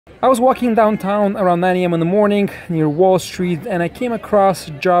I was walking downtown around 9 a.m. in the morning near Wall Street and I came across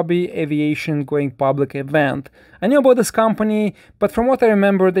Joby Aviation going public event. I knew about this company, but from what I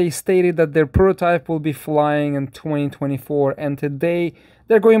remember they stated that their prototype will be flying in 2024, and today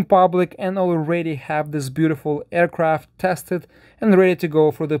they're going public and already have this beautiful aircraft tested and ready to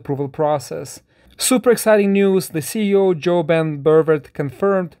go for the approval process. Super exciting news. The CEO Joby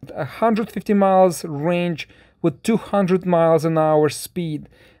confirmed 150 miles range with 200 miles an hour speed.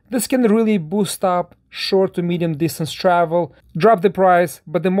 This can really boost up short to medium distance travel, drop the price,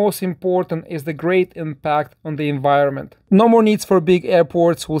 but the most important is the great impact on the environment. No more needs for big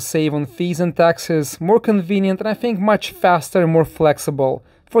airports, will save on fees and taxes, more convenient and I think much faster and more flexible.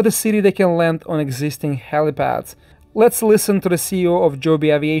 For the city they can land on existing helipads. Let's listen to the CEO of Joby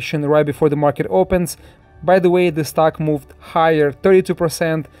Aviation right before the market opens. By the way, the stock moved higher,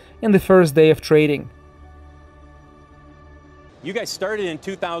 32% in the first day of trading. You guys started in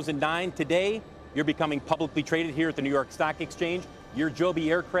 2009. Today, you're becoming publicly traded here at the New York Stock Exchange. Your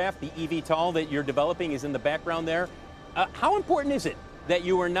Joby aircraft, the eVTOL that you're developing, is in the background there. How important is it that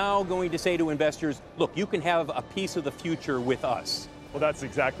you are now going to say to investors, look, you can have a piece of the future with us? Well, that's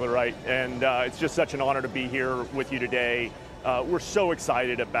exactly right. And it's just such an honor to be here with you today. We're so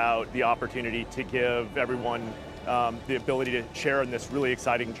excited about the opportunity to give everyone the ability to share in this really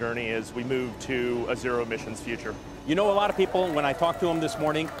exciting journey as we move to a zero emissions future. You know, a lot of people, when I talked to them this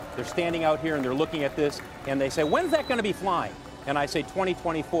morning, they're standing out here and they're looking at this and they say, when's that going to be flying? And I say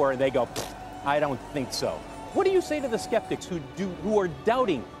 2024 and they go, I don't think so. What do you say to the skeptics who are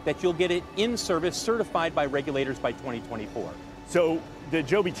doubting that you'll get it in service, certified by regulators by 2024? So the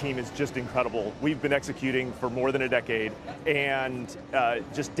Joby team is just incredible. We've been executing for more than a decade and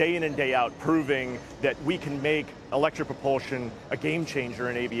just day in and day out proving that we can make electric propulsion a game changer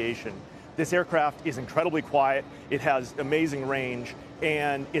in aviation. This aircraft is incredibly quiet, it has amazing range,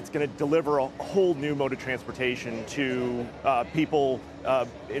 and it's going to deliver a whole new mode of transportation to people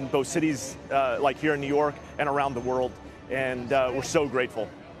in both cities like here in New York and around the world, and we're so grateful.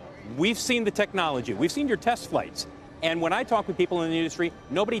 We've seen the technology, we've seen your test flights, and when I talk with people in the industry,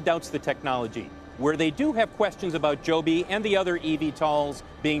 nobody doubts the technology. Where they do have questions about Joby and the other eVTOLs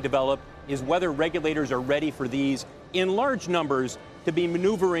being developed is whether regulators are ready for these in large numbers to be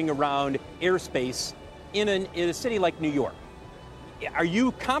maneuvering around airspace in a city like New York. Are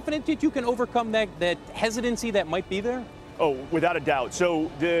you confident that you can overcome that hesitancy that might be there? Oh, without a doubt. So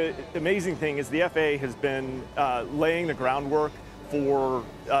the amazing thing is the FAA has been laying the groundwork for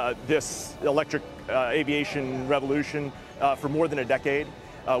this electric aviation revolution for more than a decade.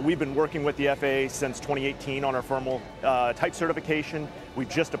 We've been working with the FAA since 2018 on our formal type certification. We've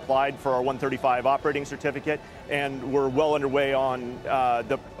just applied for our 135 operating certificate, and we're well underway on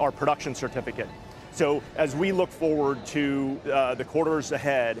our production certificate. So as we look forward to the quarters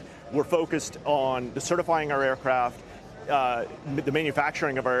ahead, we're focused on certifying our aircraft, the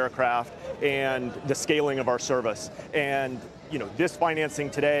manufacturing of our aircraft, and the scaling of our service. And you know, this financing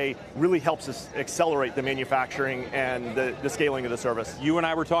today really helps us accelerate the manufacturing and the scaling of the service. You and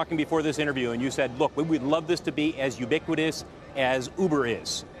I were talking before this interview and you said, look, we'd love this to be as ubiquitous as Uber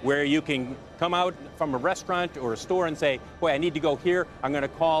is, where you can come out from a restaurant or a store and say, boy, I need to go here, I'm going to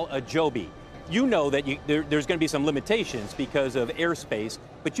call a Joby. You know that there's going to be some limitations because of airspace,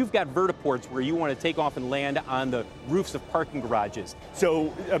 but you've got vertiports where you want to take off and land on the roofs of parking garages.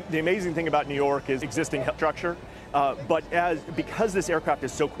 So the amazing thing about New York is existing structure, but because this aircraft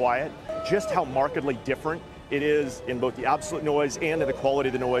is so quiet, just how markedly different it is in both the absolute noise and in the quality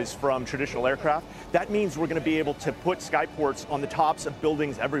of the noise from traditional aircraft. That means we're going to be able to put skyports on the tops of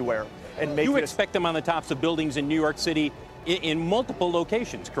buildings everywhere and make. You expect them on the tops of buildings in New York City in multiple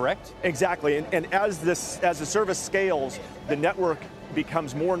locations, correct? Exactly, and as the service scales, the network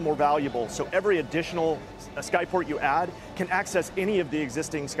becomes more and more valuable. So every additional skyport you add can access any of the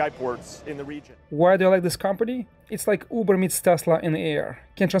existing skyports in the region. Why do I like this company? It's like Uber meets Tesla in the air.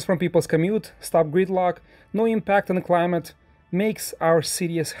 Can transform people's commute, stop gridlock, no impact on the climate, makes our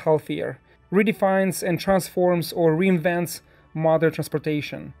cities healthier, redefines and transforms or reinvents modern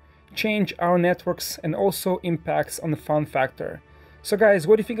transportation, change our networks, and also impacts on the fun factor. So guys,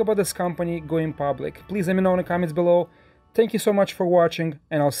 what do you think about this company going public? Please let me know in the comments below. Thank you so much for watching,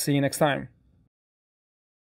 and I'll see you next time.